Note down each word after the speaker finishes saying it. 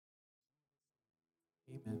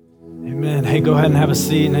Amen. Hey, go ahead and have a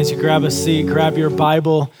seat. And as you grab a seat, grab your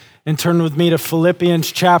Bible and turn with me to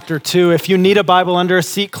Philippians chapter 2. If you need a Bible under a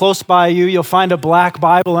seat close by you, you'll find a black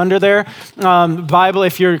Bible under there. Bible,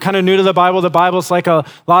 if you're kind of new to the Bible's like a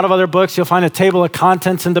lot of other books. You'll find a table of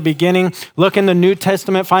contents in the beginning. Look in the New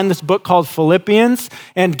Testament, find this book called Philippians,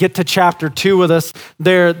 and get to chapter 2 with us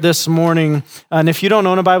there this morning. And if you don't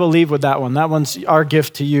own a Bible, leave with that one. That one's our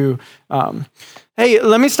gift to you. Hey,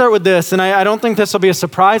 let me start with this, and I don't think this will be a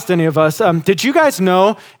surprise to any of us. Did you guys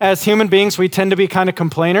know, as human beings, we tend to be kind of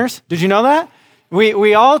complainers? Did you know that?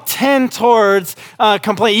 We all tend towards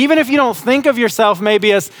complain. Even if you don't think of yourself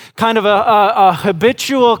maybe as kind of a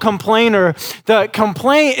habitual complainer, the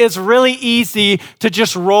complaint is really easy to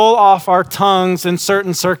just roll off our tongues in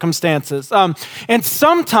certain circumstances. And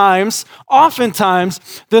oftentimes,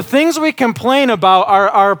 the things we complain about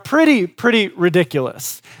are pretty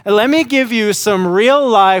ridiculous. And let me give you some real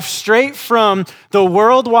life, straight from the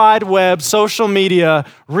World Wide Web, social media,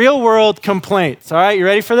 real world complaints. All right, you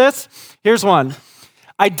ready for this? Here's one.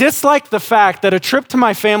 I dislike the fact that a trip to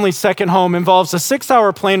my family's second home involves a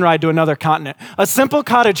 6-hour plane ride to another continent. A simple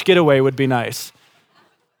cottage getaway would be nice.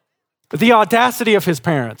 The audacity of his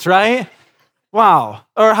parents, right? Wow.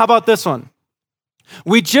 Or how about this one?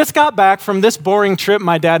 We just got back from this boring trip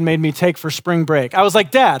my dad made me take for spring break. I was like,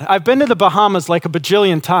 Dad, I've been to the Bahamas like a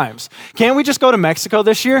bajillion times. Can't we just go to Mexico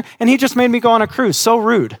this year? And he just made me go on a cruise. So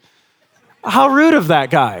rude. How rude of that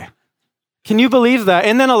guy. Can you believe that?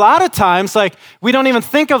 And then a lot of times, we don't even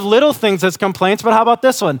think of little things as complaints, but how about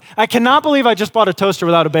this one? I cannot believe I just bought a toaster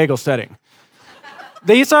without a bagel setting.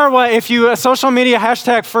 These are if you social media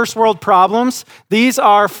hashtag first world problems, these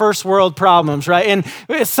are first world problems, right?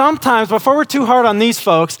 And sometimes, before we're too hard on these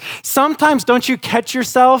folks, sometimes don't you catch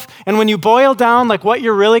yourself, and when you boil down what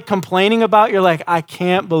you're really complaining about, you're like, I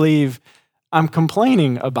can't believe I'm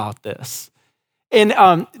complaining about this.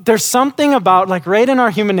 And there's something about, right in our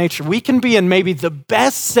human nature, we can be in maybe the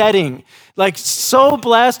best setting, so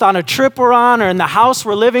blessed on a trip we're on or in the house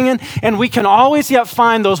we're living in, and we can always yet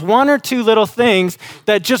find those one or two little things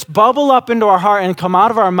that just bubble up into our heart and come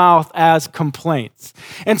out of our mouth as complaints.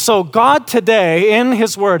 And so God today, in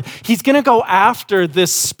his word, he's going to go after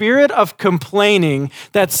this spirit of complaining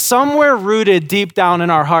that's somewhere rooted deep down in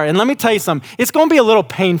our heart. And let me tell you something, it's going to be a little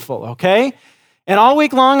painful, okay? And all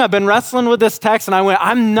week long, I've been wrestling with this text, and I went,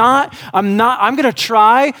 I'm going to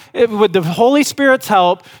try, with the Holy Spirit's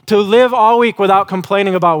help, to live all week without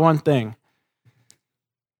complaining about one thing.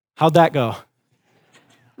 How'd that go?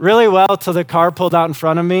 Really well till the car pulled out in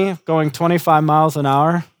front of me, going 25 miles an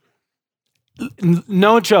hour.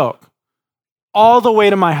 No joke. All the way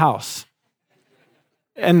to my house.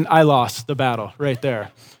 And I lost the battle right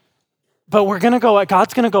there. But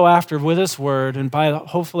God's going to go after with his word, and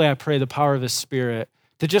hopefully I pray the power of his spirit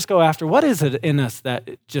to just go after what is it in us that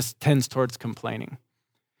just tends towards complaining.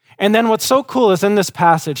 And then what's so cool is in this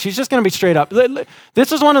passage, he's just going to be straight up.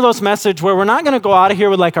 This is one of those messages where we're not going to go out of here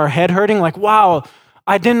with our head hurting, wow,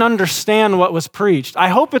 I didn't understand what was preached. I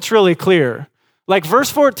hope it's really clear. Verse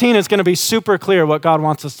 14 is going to be super clear what God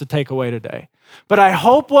wants us to take away today. But I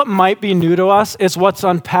hope what might be new to us is what's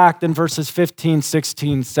unpacked in verses 15,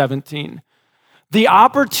 16, 17. The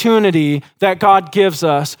opportunity that God gives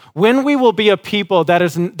us when we will be a people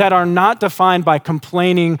that are not defined by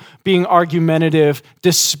complaining, being argumentative,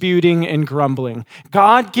 disputing, and grumbling.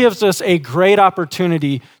 God gives us a great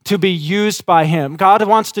opportunity to be used by him. God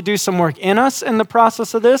wants to do some work in us in the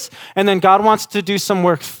process of this, and then God wants to do some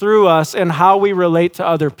work through us in how we relate to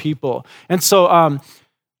other people. And so,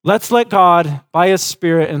 let's let God, by his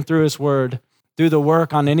spirit and through his word, do the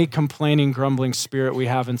work on any complaining, grumbling spirit we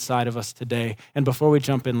have inside of us today. And before we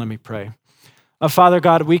jump in, let me pray. Father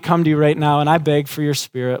God, we come to you right now, and I beg for your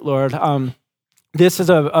spirit, Lord. This is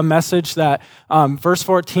a message that verse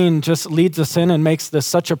 14 just leads us in and makes this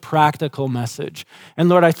such a practical message. And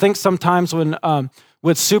Lord, I think sometimes when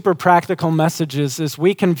with super practical messages is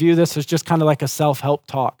we can view this as just kind of like a self-help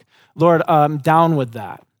talk. Lord, I'm down with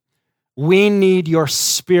that. We need your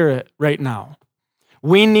spirit right now.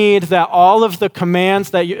 We need that all of the commands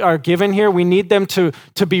that are given here, we need them to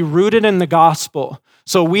be rooted in the gospel.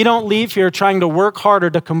 So we don't leave here trying to work harder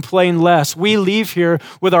to complain less. We leave here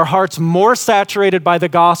with our hearts more saturated by the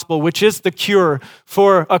gospel, which is the cure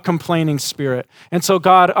for a complaining spirit. And so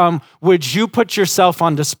God, would you put yourself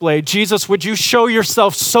on display? Jesus, would you show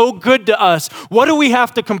yourself so good to us? What do we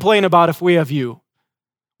have to complain about if we have you?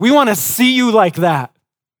 We want to see you like that.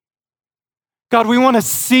 God, we want to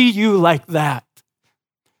see you like that.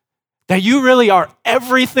 That you really are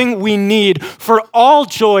everything we need for all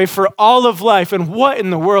joy, for all of life. And what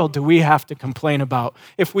in the world do we have to complain about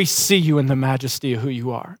if we see you in the majesty of who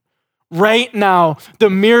you are? right now, the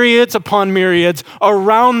myriads upon myriads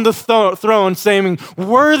around the throne saying,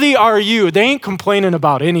 worthy are you. They ain't complaining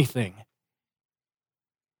about anything.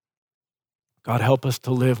 God, help us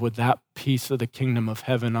to live with that piece of the kingdom of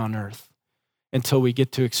heaven on earth until we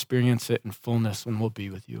get to experience it in fullness when we'll be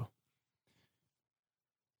with you.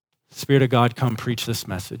 Spirit of God, come preach this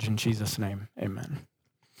message. In Jesus' name, amen.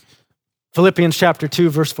 Philippians chapter 2,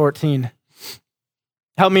 verse 14.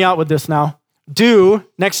 Help me out with this now. Do,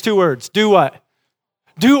 next two words, do what?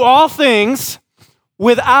 Do all things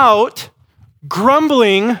without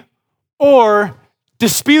grumbling or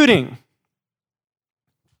disputing.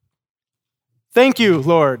 Thank you,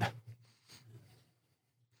 Lord.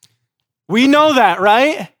 We know that,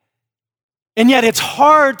 right? And yet it's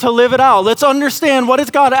hard to live it out. Let's understand, what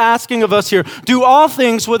is God asking of us here? Do all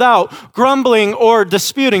things without grumbling or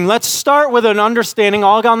disputing. Let's start with an understanding,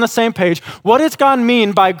 all on the same page. What does God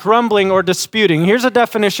mean by grumbling or disputing? Here's a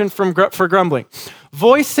definition for grumbling.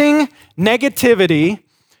 Voicing negativity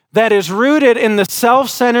that is rooted in the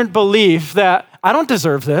self-centered belief that I don't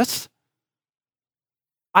deserve this.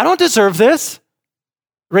 I don't deserve this.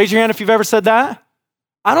 Raise your hand if you've ever said that.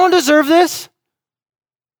 I don't deserve this.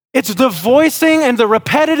 It's the voicing and the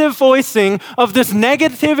repetitive voicing of this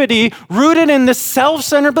negativity rooted in this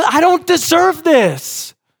self-centered, but I don't deserve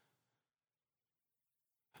this.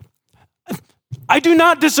 I do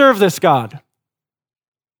not deserve this, God.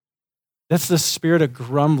 That's the spirit of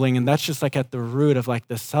grumbling, and that's just like at the root of like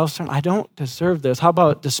the self-centered, I don't deserve this. How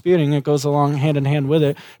about disputing? It goes along hand in hand with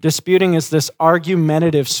it. Disputing is this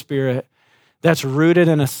argumentative spirit that's rooted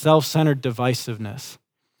in a self-centered divisiveness.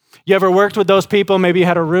 You ever worked with those people? Maybe you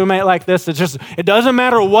had a roommate like this. It doesn't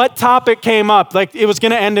matter what topic came up, like it was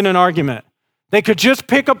going to end in an argument. They could just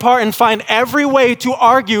pick apart and find every way to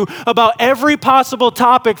argue about every possible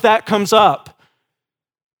topic that comes up.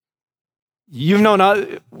 You've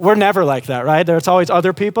known, we're never like that, right? There's always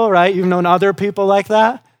other people, right? You've known other people like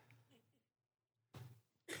that.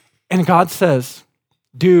 And God says,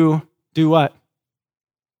 do what?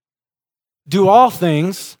 Do all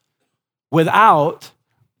things without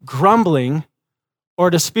grumbling or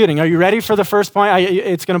disputing. Are you ready for the first point?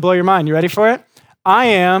 It's going to blow your mind. You ready for it? I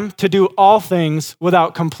am to do all things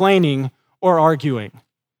without complaining or arguing.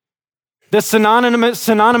 This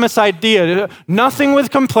synonymous idea, nothing with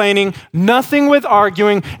complaining, nothing with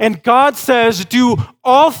arguing, and God says do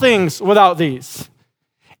all things without these,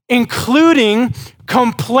 including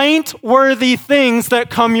complaint-worthy things that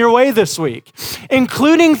come your way this week,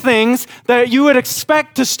 including things that you would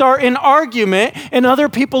expect to start an argument and other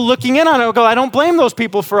people looking in on it will go, I don't blame those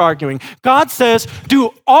people for arguing. God says,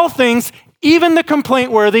 do all things, even the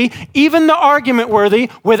complaint-worthy, even the argument-worthy,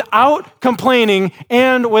 without complaining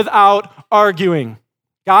and without arguing.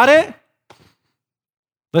 Got it?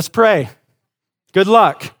 Let's pray. Good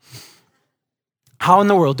luck. How in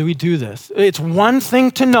the world do we do this? It's one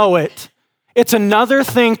thing to know it. It's another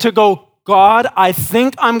thing to go, God, I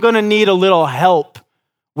think I'm going to need a little help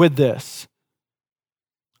with this.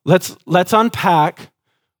 Let's unpack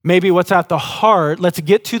maybe what's at the heart. Let's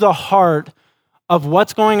get to the heart of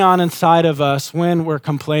what's going on inside of us when we're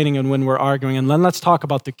complaining and when we're arguing. And then let's talk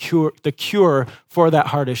about the cure for that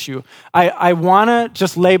heart issue. I want to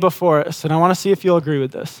just lay before us, and I want to see if you'll agree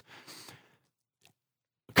with this.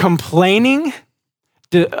 Complaining,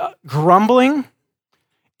 grumbling,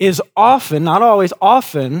 is often, not always,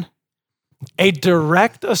 often, a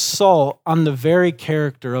direct assault on the very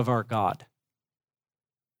character of our God.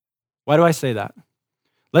 Why do I say that?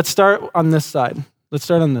 Let's start on this side.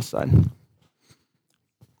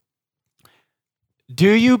 Do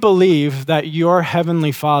you believe that your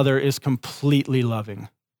heavenly Father is completely loving?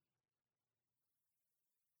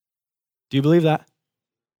 Do you believe that?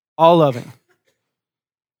 All loving.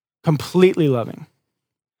 Completely loving.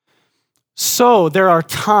 So there are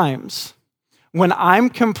times when I'm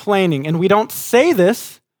complaining, and we don't say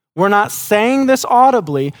this, we're not saying this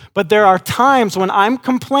audibly, but there are times when I'm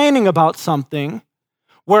complaining about something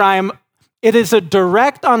where it is a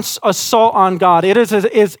direct assault on God. It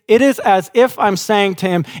is as if I'm saying to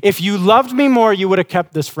him, if you loved me more, you would have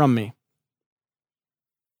kept this from me.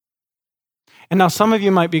 And now some of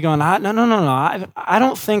you might be going, no. I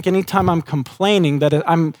don't think anytime I'm complaining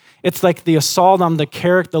that it's like the assault on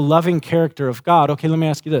the loving character of God. Okay, let me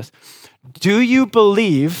ask you this. Do you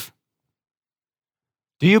believe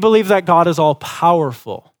that God is all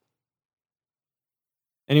powerful?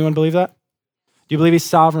 Anyone believe that? Do you believe he's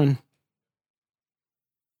sovereign? Do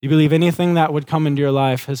you believe anything that would come into your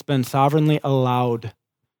life has been sovereignly allowed?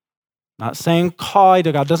 Not saying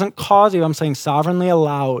God doesn't cause you, I'm saying sovereignly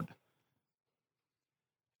allowed.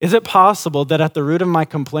 Is it possible that at the root of my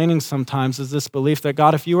complaining sometimes is this belief that,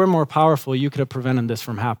 God, if you were more powerful, you could have prevented this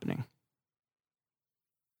from happening?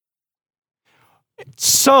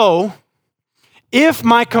 So, if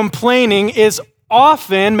my complaining is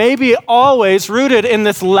often, maybe always, rooted in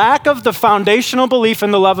this lack of the foundational belief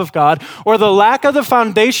in the love of God or the lack of the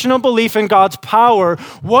foundational belief in God's power,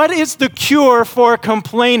 what is the cure for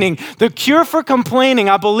complaining? The cure for complaining,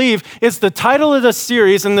 I believe, is the title of this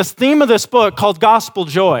series and this theme of this book called Gospel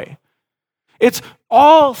Joy. It's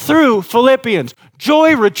all through Philippians.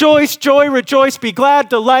 Joy, rejoice, be glad,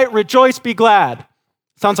 delight, rejoice, be glad.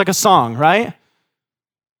 Sounds like a song, right?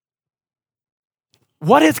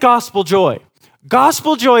 What is gospel joy?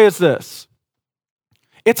 Gospel joy is this.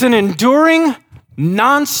 It's an enduring,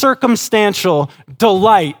 non-circumstantial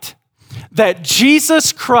delight that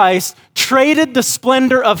Jesus Christ traded the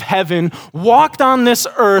splendor of heaven, walked on this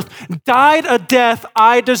earth, died a death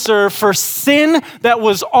I deserve for sin that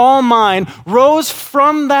was all mine, rose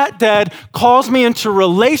from that dead, calls me into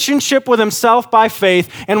relationship with himself by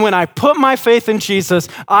faith, and when I put my faith in Jesus,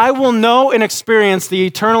 I will know and experience the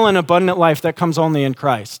eternal and abundant life that comes only in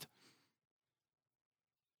Christ.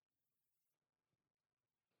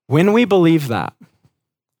 When we believe that,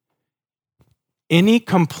 any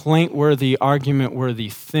complaint-worthy, argument-worthy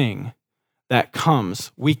thing that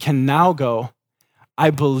comes, we can now go, I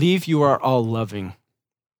believe you are all loving,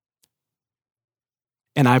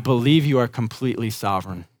 and I believe you are completely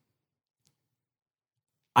sovereign.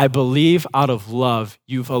 I believe out of love,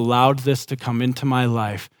 you've allowed this to come into my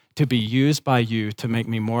life to be used by you to make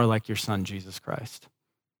me more like your son, Jesus Christ.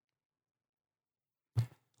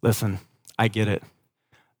 Listen, I get it.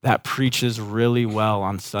 That preaches really well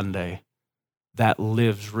on Sunday. That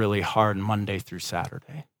lives really hard Monday through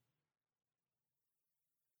Saturday.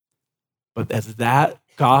 But as that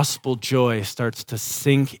gospel joy starts to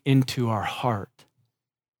sink into our heart,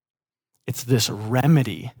 it's this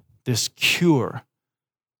remedy, this cure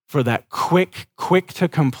for that quick to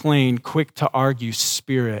complain, quick to argue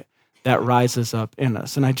spirit that rises up in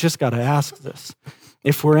us. And I just got to ask this.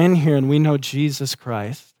 If we're in here and we know Jesus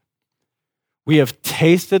Christ, we have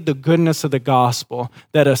tasted the goodness of the gospel,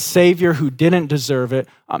 that a Savior who didn't deserve it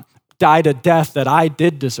died a death that I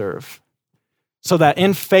did deserve, so that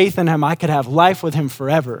in faith in him, I could have life with him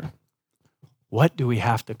forever. What do we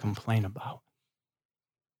have to complain about?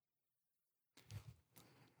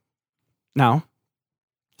 Now,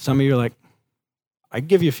 some of you are like, I can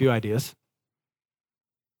give you a few ideas.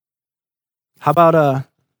 How about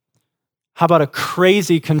a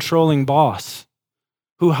crazy controlling boss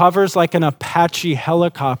who hovers like an Apache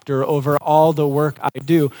helicopter over all the work I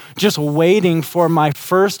do, just waiting for my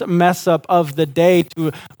first mess up of the day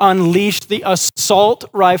to unleash the assault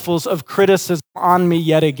rifles of criticism on me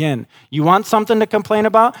yet again? You want something to complain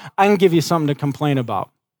about? I can give you something to complain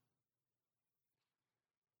about.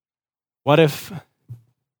 What if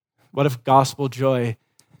gospel joy,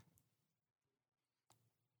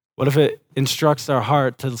 what if it instructs our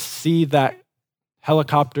heart to see that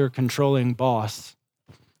helicopter controlling boss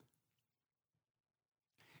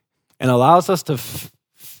and allows us to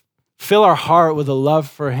fill our heart with a love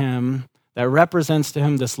for him that represents to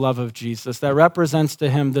him this love of Jesus, that represents to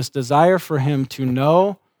him this desire for him to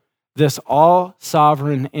know this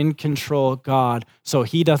all-sovereign, in-control God, so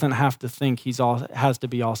he doesn't have to think has to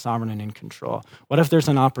be all-sovereign and in control. What if there's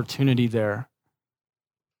an opportunity there?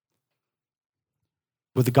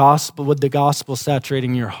 With the gospel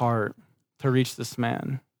saturating your heart to reach this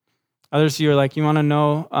man. Others of you are like, you want to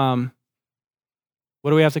know what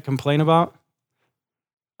do we have to complain about?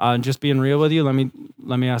 Just being real with you,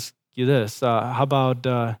 let me ask you this: how about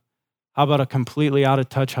a completely out of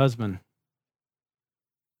touch husband?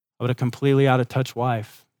 How about a completely out of touch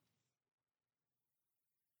wife?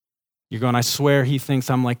 You're going, I swear he thinks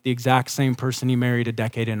I'm like the exact same person he married a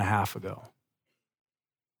decade and a half ago.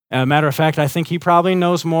 As a matter of fact, I think he probably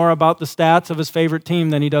knows more about the stats of his favorite team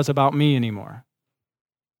than he does about me anymore.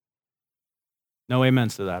 No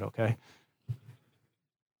amens to that, okay?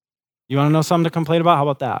 You want to know something to complain about? How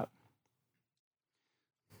about that?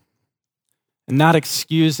 And not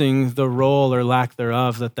excusing the role or lack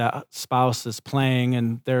thereof that spouse is playing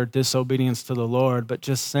and their disobedience to the Lord, but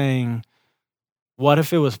just saying, what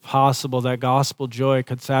if it was possible that gospel joy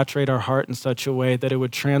could saturate our heart in such a way that it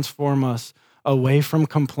would transform us away from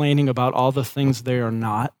complaining about all the things they are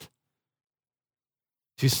not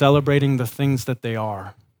to celebrating the things that they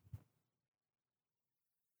are,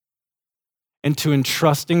 and to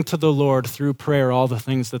entrusting to the Lord through prayer all the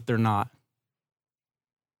things that they're not.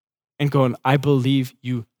 And going, I believe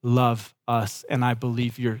you love us, and I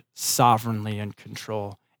believe you're sovereignly in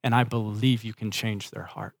control, and I believe you can change their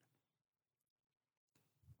heart.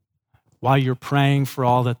 while you're praying for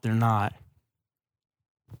all that they're not,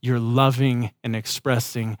 you're loving and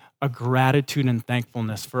expressing a gratitude and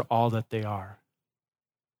thankfulness for all that they are.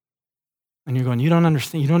 And you're going, you don't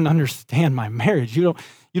understand my marriage. You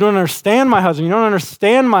don't understand my husband. You don't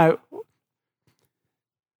understand my...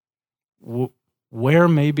 Where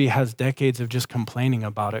maybe has decades of just complaining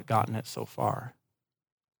about it gotten it so far?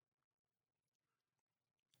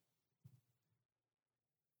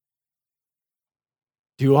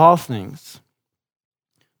 Do all things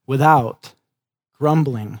without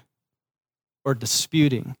grumbling or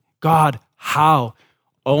disputing. God, how?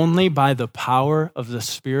 Only by the power of the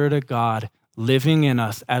Spirit of God living in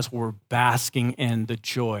us as we're basking in the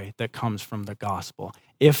joy that comes from the gospel.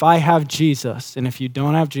 If I have Jesus, and if you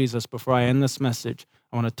don't have Jesus, before I end this message,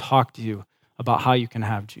 I want to talk to you about how you can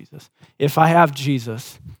have Jesus. If I have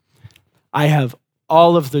Jesus, I have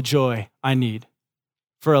all of the joy I need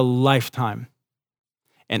for a lifetime.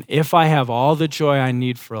 And if I have all the joy I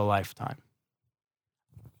need for a lifetime,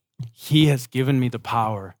 He has given me the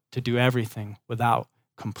power to do everything without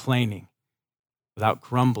complaining, without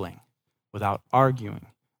grumbling, without arguing,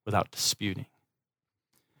 without disputing.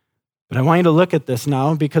 But I want you to look at this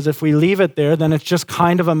now, because if we leave it there, then it's just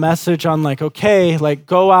kind of a message on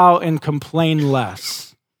go out and complain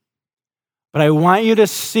less. But I want you to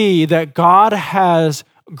see that God has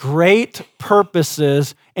great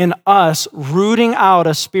purposes in us rooting out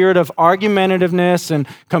a spirit of argumentativeness and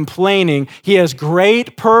complaining. He has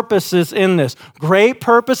great purposes in this, great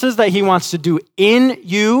purposes that He wants to do in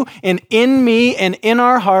you and in me and in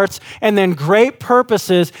our hearts, and then great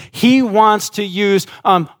purposes He wants to use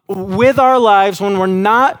with our lives when we're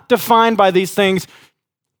not defined by these things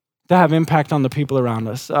to have impact on the people around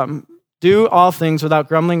us. Do all things without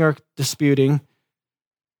grumbling or disputing.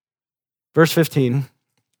 Verse 15.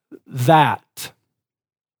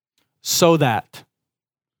 So that,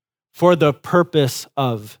 for the purpose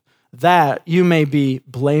of that, you may be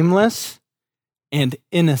blameless and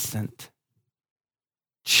innocent,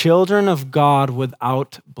 children of God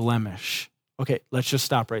without blemish. Okay, let's just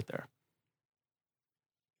stop right there.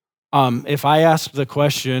 If I ask the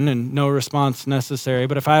question, and no response necessary,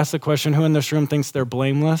 but if I ask the question, who in this room thinks they're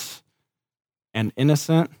blameless and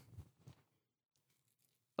innocent?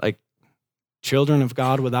 Like children of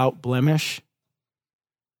God without blemish?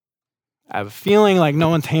 I have a feeling like no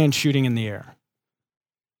one's hand shooting in the air.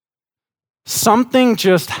 Something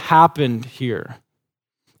just happened here.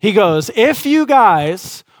 He goes, if you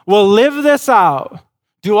guys will live this out,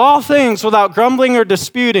 do all things without grumbling or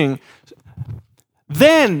disputing,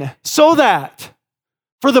 then so that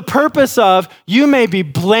for the purpose of you may be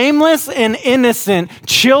blameless and innocent,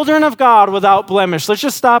 children of God without blemish. Let's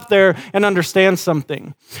just stop there and understand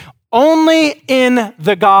something. Only in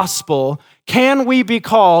the gospel can we be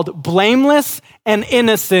called blameless and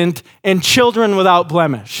innocent and children without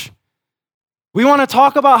blemish. We want to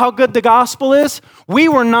talk about how good the gospel is. We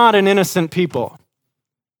were not an innocent people.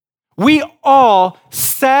 We all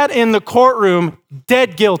sat in the courtroom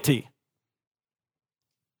dead guilty.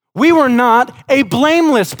 We were not a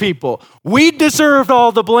blameless people. We deserved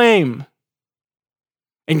all the blame.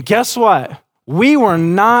 And guess what? We were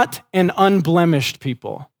not an unblemished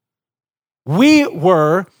people. We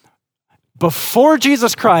were, before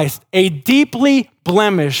Jesus Christ, a deeply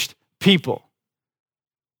blemished people.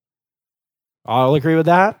 I'll agree with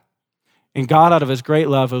that. And God, out of His great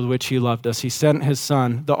love with which He loved us, He sent His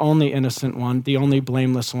Son, the only innocent one, the only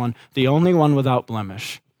blameless one, the only one without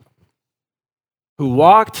blemish, who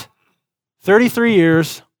walked 33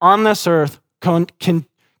 years on this earth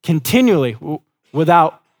continually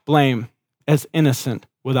without blame, as innocent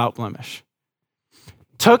without blemish.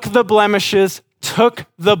 Took the blemishes, took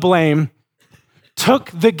the blame,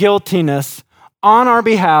 took the guiltiness on our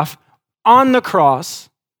behalf on the cross,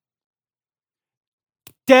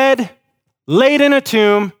 dead, laid in a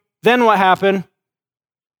tomb. Then what happened?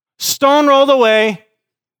 Stone rolled away.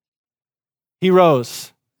 He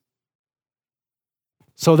rose.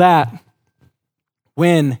 So that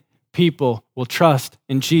when people will trust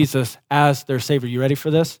in Jesus as their Savior, you ready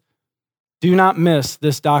for this? Do not miss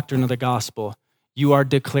this doctrine of the gospel. You are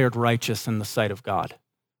declared righteous in the sight of God.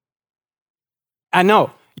 I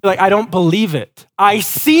know. You're like, I don't believe it. I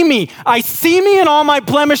see me in all my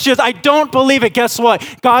blemishes. I don't believe it. Guess what?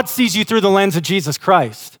 God sees you through the lens of Jesus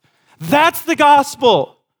Christ. That's the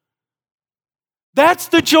gospel. That's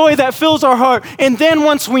the joy that fills our heart. And then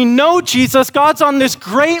once we know Jesus, God's on this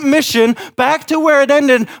great mission back to where it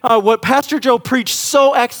ended, what Pastor Joe preached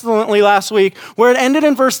so excellently last week, where it ended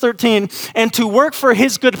in verse 13, and to work for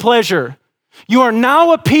His good pleasure. You are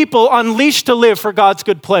now a people unleashed to live for God's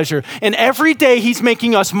good pleasure. And every day He's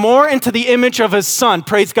making us more into the image of His Son.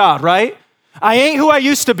 Praise God, right? I ain't who I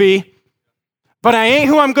used to be, but I ain't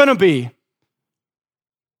who I'm going to be.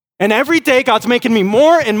 And every day, God's making me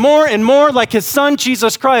more and more and more like his son,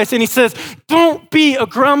 Jesus Christ. And he says, don't be a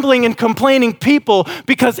grumbling and complaining people,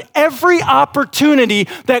 because every opportunity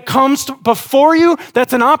that comes before you,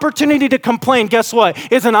 that's an opportunity to complain, guess what?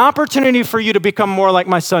 Is an opportunity for you to become more like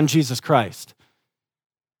my son, Jesus Christ.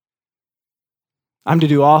 I'm to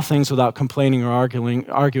do all things without complaining or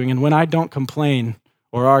arguing. And when I don't complain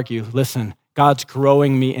or argue, listen, God's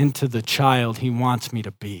growing me into the child he wants me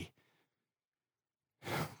to be.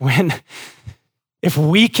 If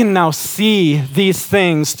we can now see these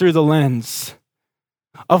things through the lens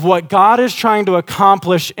of what God is trying to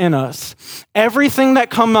accomplish in us, everything that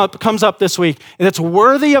comes up this week that's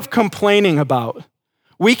worthy of complaining about,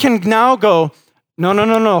 we can now go,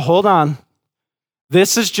 no, hold on.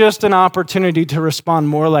 This is just an opportunity to respond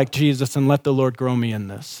more like Jesus and let the Lord grow me in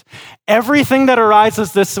this. Everything that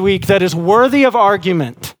arises this week that is worthy of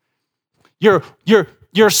argument, your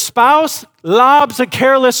spouse lobs a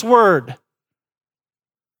careless word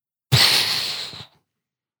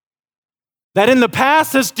that in the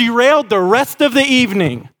past has derailed the rest of the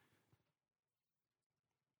evening.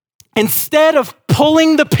 Instead of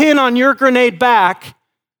pulling the pin on your grenade back,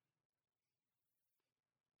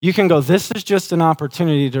 you can go, this is just an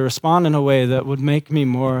opportunity to respond in a way that would make me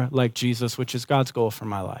more like Jesus, which is God's goal for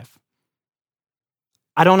my life.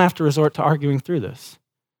 I don't have to resort to arguing through this.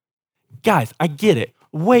 Guys, I get it.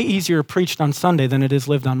 Way easier preached on Sunday than it is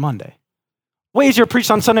lived on Monday. Way easier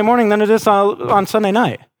preached on Sunday morning than it is on Sunday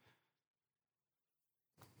night.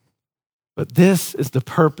 But this is the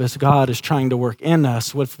purpose God is trying to work in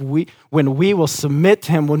us. When we will submit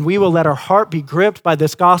to him, when we will let our heart be gripped by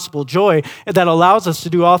this gospel joy that allows us to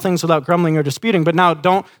do all things without grumbling or disputing. But now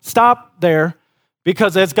don't stop there,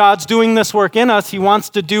 because as God's doing this work in us, he wants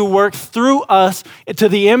to do work through us to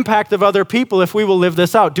the impact of other people if we will live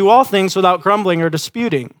this out. Do all things without grumbling or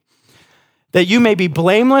disputing, that you may be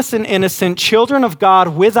blameless and innocent, children of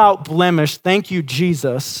God without blemish. Thank you,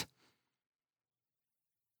 Jesus.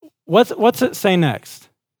 What's it say next?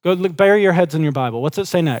 Go bury your heads in your Bible. What's it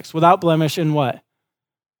say next? Without blemish in what?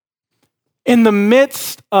 In the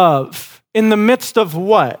midst of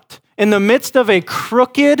what? In the midst of a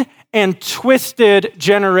crooked and twisted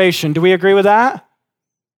generation. Do we agree with that?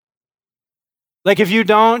 Like, if you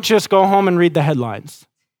don't, just go home and read the headlines.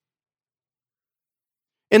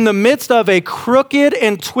 In the midst of a crooked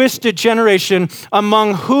and twisted generation,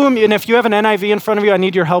 among whom, and if you have an NIV in front of you, I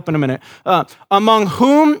need your help in a minute, among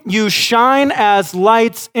whom you shine as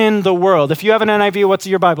lights in the world. If you have an NIV, what's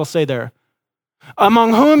your Bible say there?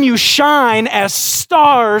 Among whom you shine as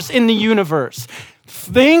stars in the universe.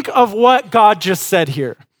 Think of what God just said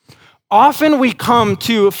here. Often we come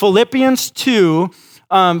to Philippians 2,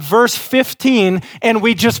 verse 15, and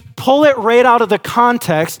we just pull it right out of the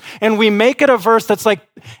context, and we make it a verse that's like,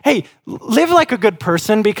 hey, live like a good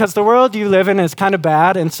person, because the world you live in is kind of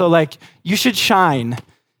bad, and so like, you should shine.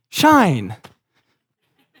 Shine.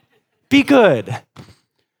 Be good.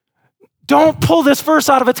 Don't pull this verse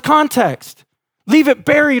out of its context. Leave it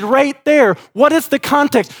buried right there. What is the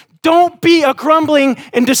context? Don't be a grumbling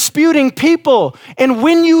and disputing people. And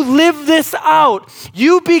when you live this out,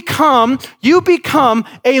 you become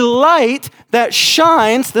a light that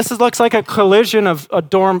shines. This looks like a collision of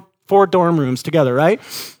 4 dorm rooms together, right?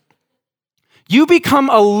 You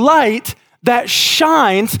become a light that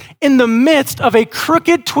shines in the midst of a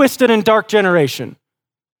crooked, twisted, and dark generation.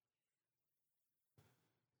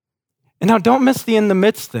 And now don't miss the in the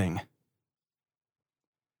midst thing.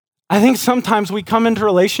 I think sometimes we come into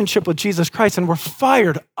relationship with Jesus Christ and we're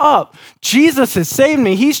fired up. Jesus has saved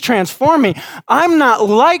me. He's transformed me. I'm not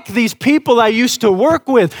like these people I used to work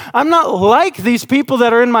with. I'm not like these people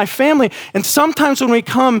that are in my family. And sometimes when we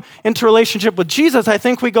come into relationship with Jesus, I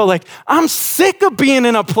think we go like, I'm sick of being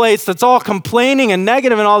in a place that's all complaining and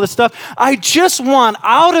negative and all this stuff. I just want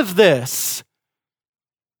out of this.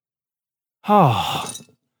 Oh,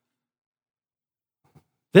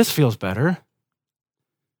 this feels better.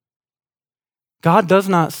 God does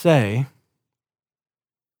not say,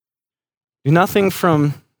 do nothing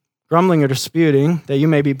from grumbling or disputing, that you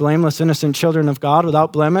may be blameless, innocent children of God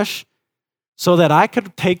without blemish, so that I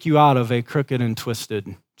could take you out of a crooked and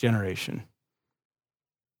twisted generation.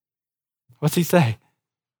 What's he say?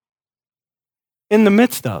 In the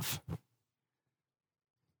midst of.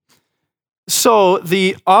 So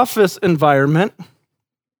the office environment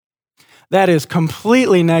that is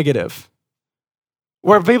completely negative,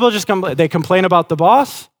 where people just they complain about the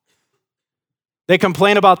boss, they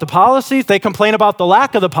complain about the policies, they complain about the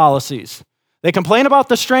lack of the policies, they complain about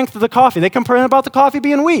the strength of the coffee, they complain about the coffee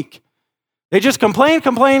being weak, They just complain.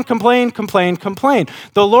 The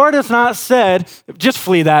Lord has not said, just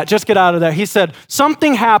flee that, just get out of there. He said,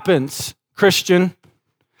 something happens, Christian.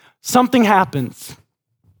 Something happens.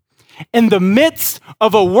 In the midst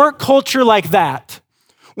of a work culture like that,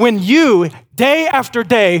 when you, day after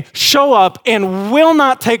day, show up and will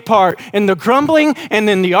not take part in the grumbling and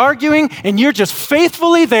in the arguing, and you're just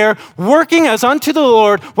faithfully there, working as unto the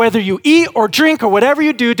Lord, whether you eat or drink or whatever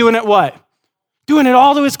you do, doing it what? Doing it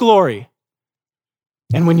all to his glory.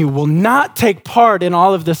 And when you will not take part in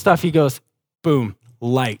all of this stuff, he goes, boom,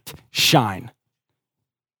 light, shine.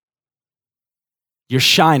 You're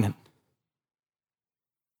shining.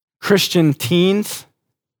 Christian teens,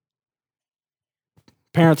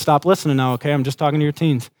 parents, stop listening now, okay? I'm just talking to your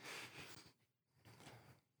teens.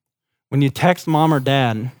 When you text mom or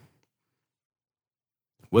dad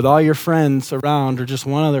with all your friends around or just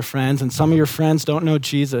one of their friends, and some of your friends don't know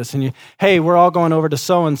Jesus, and hey, we're all going over to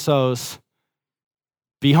so-and-so's,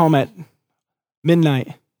 be home at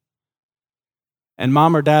midnight. And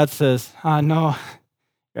mom or dad says, no,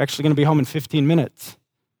 you're actually going to be home in 15 minutes.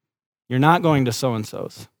 You're not going to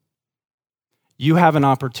so-and-so's. You have an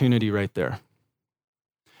opportunity right there.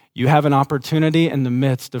 You have an opportunity in the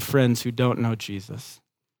midst of friends who don't know Jesus.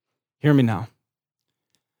 Hear me now.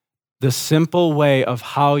 The simple way of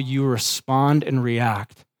how you respond and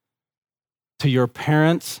react to your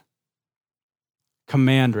parents'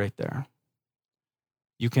 command right there.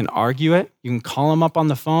 You can argue it. You can call them up on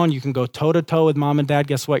the phone. You can go toe-to-toe with mom and dad.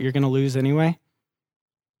 Guess what? You're going to lose anyway.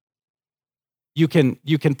 You can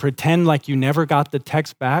pretend like you never got the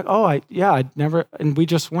text back. I never, and we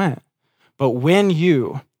just went. But when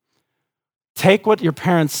you take what your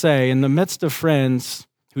parents say in the midst of friends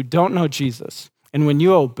who don't know Jesus, and when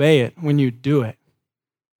you obey it, when you do it,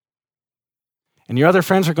 and your other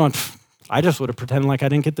friends are going, I just would have pretended like I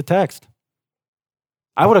didn't get the text.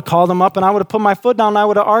 I would have called them up and I would have put my foot down and I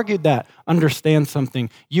would have argued that. Understand something.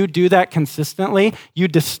 You do that consistently, you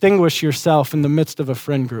distinguish yourself in the midst of a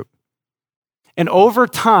friend group. And over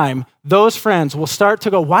time, those friends will start to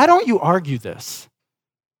go, why don't you argue this?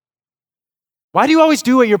 Why do you always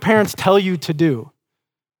do what your parents tell you to do?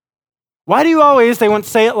 Why do you always, they won't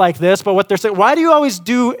say it like this, but what they're saying, why do you always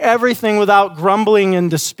do everything without grumbling and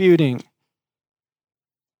disputing?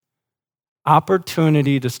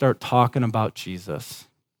 Opportunity to start talking about Jesus.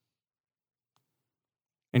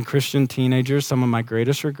 And Christian teenagers, some of my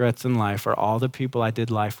greatest regrets in life are all the people I did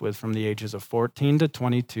life with from the ages of 14 to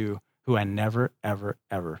 22 who I never, ever,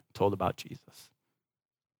 ever told about Jesus.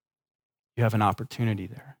 You have an opportunity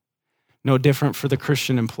there. No different for the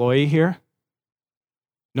Christian employee here.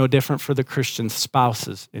 No different for the Christian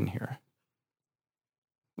spouses in here.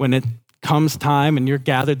 When it comes time and you're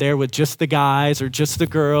gathered there with just the guys or just the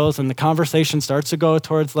girls and the conversation starts to go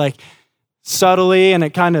towards like subtly and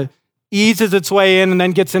it kind of eases its way in and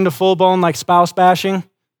then gets into full-blown like spouse bash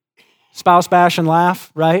and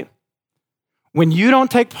laugh, right? When you don't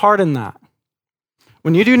take part in that,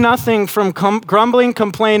 when you do nothing from grumbling,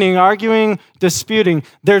 complaining, arguing, disputing,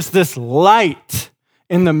 there's this light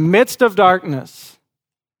in the midst of darkness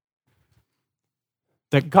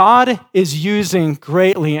that God is using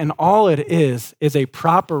greatly, and all it is a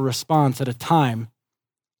proper response at a time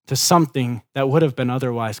to something that would have been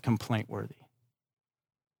otherwise complaint-worthy.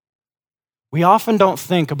 We often don't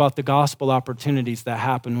think about the gospel opportunities that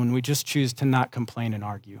happen when we just choose to not complain and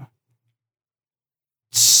argue.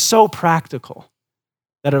 It's so practical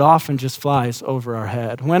that it often just flies over our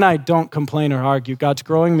head. When I don't complain or argue, God's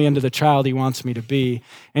growing me into the child he wants me to be,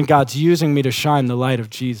 and God's using me to shine the light of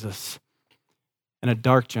Jesus in a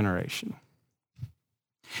dark generation.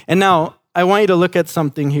 And now, I want you to look at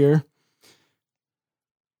something here.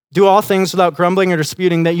 Do all things without grumbling or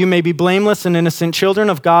disputing, that you may be blameless and innocent, children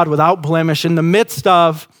of God without blemish, in the midst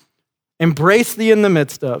of, embrace the in the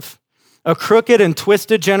midst of, a crooked and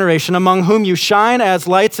twisted generation, among whom you shine as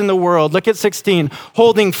lights in the world. Look at 16,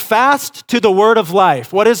 holding fast to the word of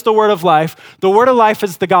life. What is the word of life? The word of life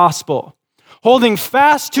is the gospel. Holding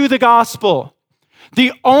fast to the gospel.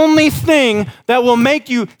 The only thing that will make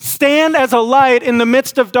you stand as a light in the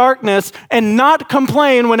midst of darkness and not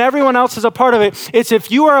complain when everyone else is a part of it is if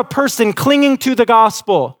you are a person clinging to the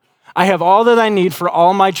gospel. I have all that I need for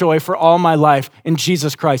all my joy, for all my life in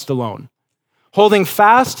Jesus Christ alone. Holding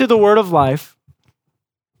fast to the word of life.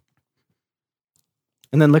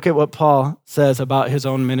 And then look at what Paul says about his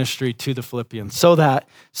own ministry to the Philippians. So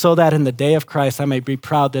that in the day of Christ I may be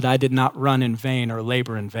proud that I did not run in vain or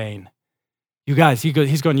labor in vain. You guys,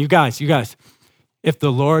 he's going, you guys, if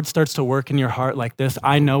the Lord starts to work in your heart like this,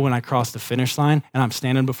 I know when I cross the finish line and I'm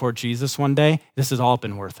standing before Jesus one day, this has all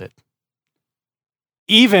been worth it.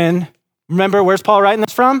 Even, remember, where's Paul writing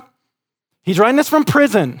this from? He's writing this from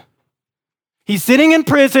prison. He's sitting in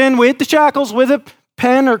prison with the shackles, with a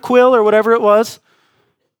pen or quill or whatever it was.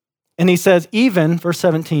 And he says, even, verse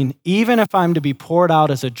 17, even if I'm to be poured out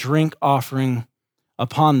as a drink offering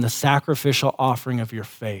upon the sacrificial offering of your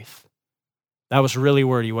faith. That was really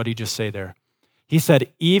wordy, what did he just say there? He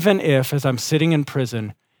said, even if, as I'm sitting in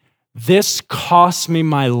prison, this costs me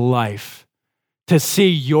my life to see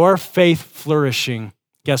your faith flourishing,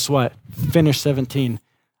 guess what? Finish 17.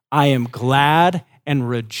 I am glad and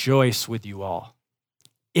rejoice with you all.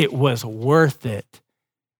 It was worth it.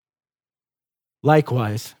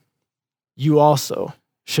 Likewise, you also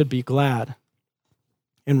should be glad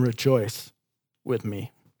and rejoice with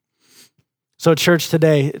me. So church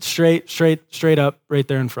today, it's straight up right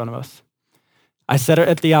there in front of us. I said it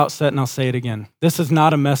at the outset and I'll say it again. This is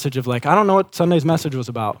not a message of like, I don't know what Sunday's message was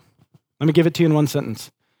about. Let me give it to you in one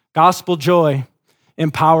sentence. Gospel joy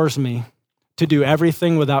empowers me to do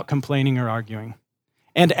everything without complaining or arguing.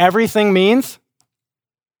 And everything means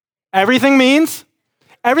everything.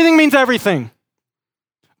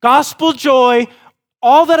 Gospel joy,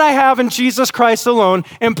 all that I have in Jesus Christ alone,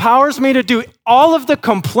 empowers me to do all of the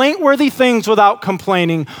complaint-worthy things without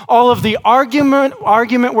complaining, all of the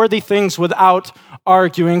argument-worthy things without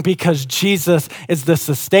arguing, because Jesus is the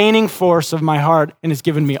sustaining force of my heart and has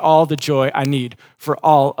given me all the joy I need for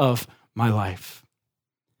all of my life.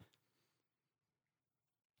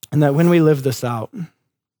 And that when we live this out,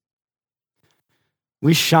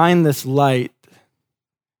 we shine this light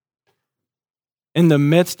in the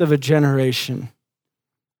midst of a generation,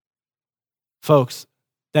 folks,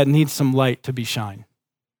 that needs some light to be shined.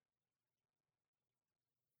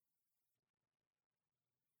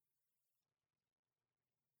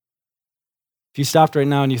 If you stopped right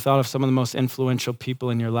now and you thought of some of the most influential people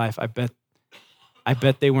in your life, I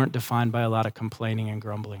bet they weren't defined by a lot of complaining and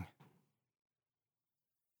grumbling.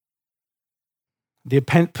 The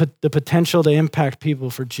potential to impact people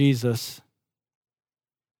for Jesus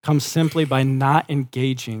comes simply by not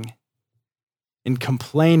engaging in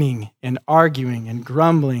complaining and arguing and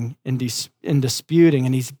grumbling and disputing.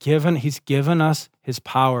 And he's given us his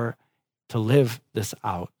power to live this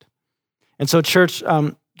out. And so church,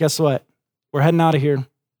 guess what? We're heading out of here.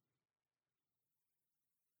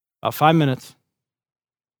 About 5 minutes.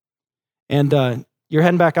 And you're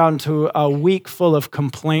heading back out into a week full of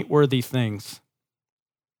complaint-worthy things.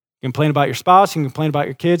 You can complain about your spouse, you can complain about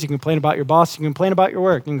your kids, you can complain about your boss, you can complain about your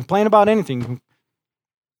work, you can complain about anything.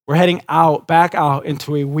 We're heading back out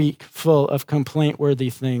into a week full of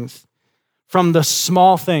complaint-worthy things. From the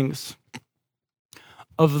small things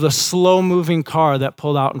of the slow-moving car that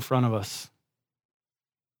pulled out in front of us,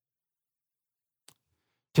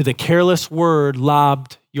 to the careless word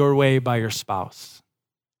lobbed your way by your spouse,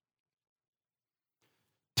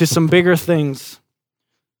 to some bigger things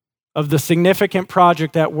of the significant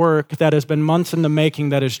project at work that has been months in the making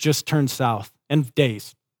that has just turned south and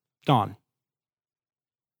days gone.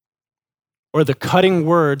 Or the cutting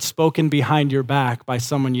word spoken behind your back by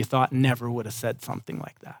someone you thought never would have said something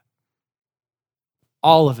like that.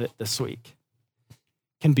 All of it this week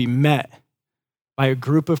can be met by a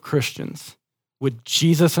group of Christians with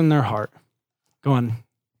Jesus in their heart going,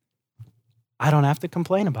 I don't have to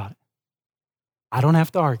complain about it. I don't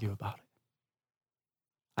have to argue about it.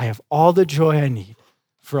 I have all the joy I need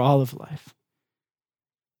for all of life.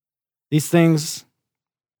 These things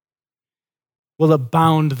will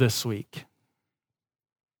abound this week.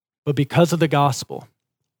 But because of the gospel,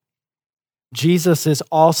 Jesus is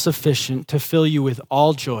all sufficient to fill you with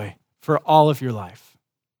all joy for all of your life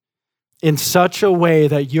in such a way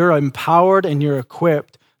that you're empowered and you're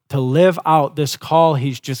equipped to live out this call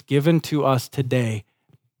he's just given to us today.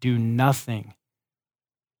 Do nothing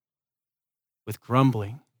with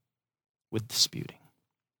grumbling, with disputing.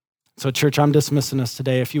 So church, I'm dismissing us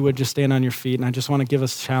today. If you would just stand on your feet, and I just want to give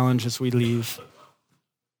us a challenge as we leave.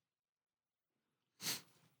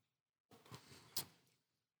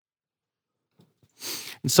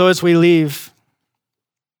 And so as we leave,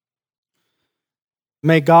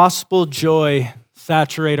 may gospel joy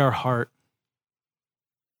saturate our heart.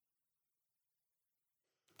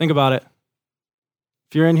 Think about it.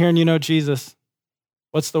 If you're in here and you know Jesus,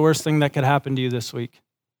 what's the worst thing that could happen to you this week?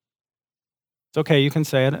 It's okay, you can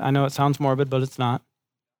say it. I know it sounds morbid, but it's not.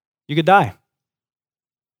 You could die.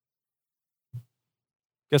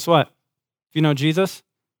 Guess what? If you know Jesus,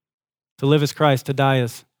 to live is Christ, to die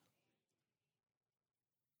is.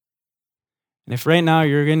 And if right now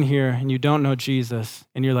you're in here and you don't know Jesus,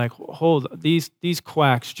 and you're like, hold, these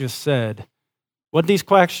quacks just said, what did these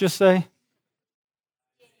quacks just say?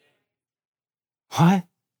 What?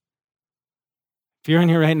 If you're in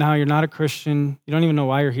here right now, you're not a Christian, you don't even know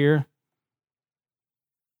why you're here,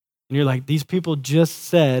 And you're like, these people just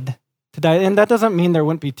said to die. And that doesn't mean there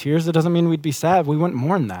wouldn't be tears. It doesn't mean we'd be sad. We wouldn't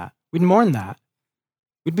mourn that. We'd mourn that.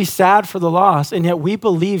 We'd be sad for the loss, and yet we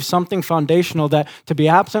believe something foundational, that to be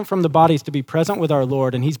absent from the body is to be present with our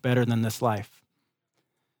Lord, and he's better than this life.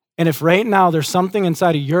 And if right now there's something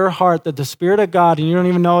inside of your heart that the Spirit of God, and you don't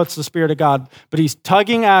even know it's the Spirit of God, but he's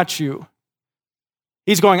tugging at you,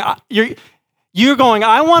 he's going, you're going,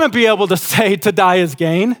 I want to be able to say to die is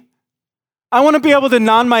gain. I want to be able to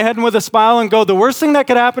nod my head with a smile and go, the worst thing that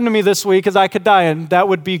could happen to me this week is I could die, and that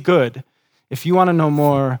would be good. If you want to know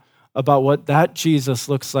more about what that Jesus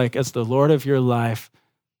looks like as the Lord of your life,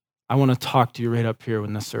 I want to talk to you right up here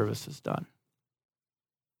when the service is done.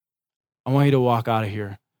 I want you to walk out of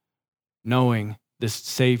here knowing this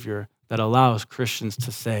Savior that allows Christians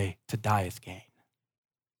to say, to die is gain.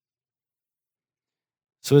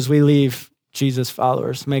 So as we leave, Jesus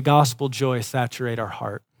followers, may gospel joy saturate our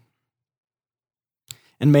heart.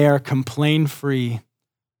 And may our complaint-free,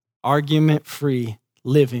 argument-free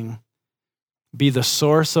living be the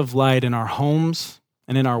source of light in our homes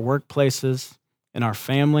and in our workplaces, in our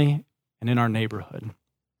family, and in our neighborhood.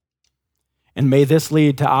 And may this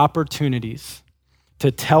lead to opportunities to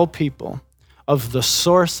tell people of the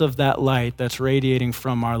source of that light that's radiating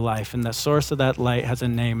from our life. And the source of that light has a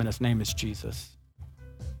name, and his name is Jesus.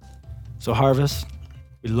 So Harvest,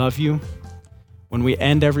 we love you. When we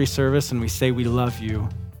end every service and we say we love you,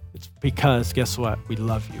 it's because, guess what? We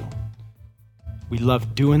love you. We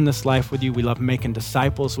love doing this life with you. We love making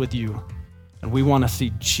disciples with you. And we want to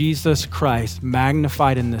see Jesus Christ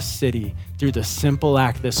magnified in this city through the simple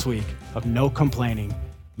act this week of no complaining,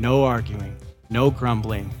 no arguing, no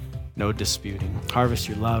grumbling, no disputing. Harvest,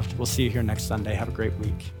 you're loved. We'll see you here next Sunday. Have a great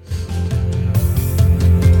week.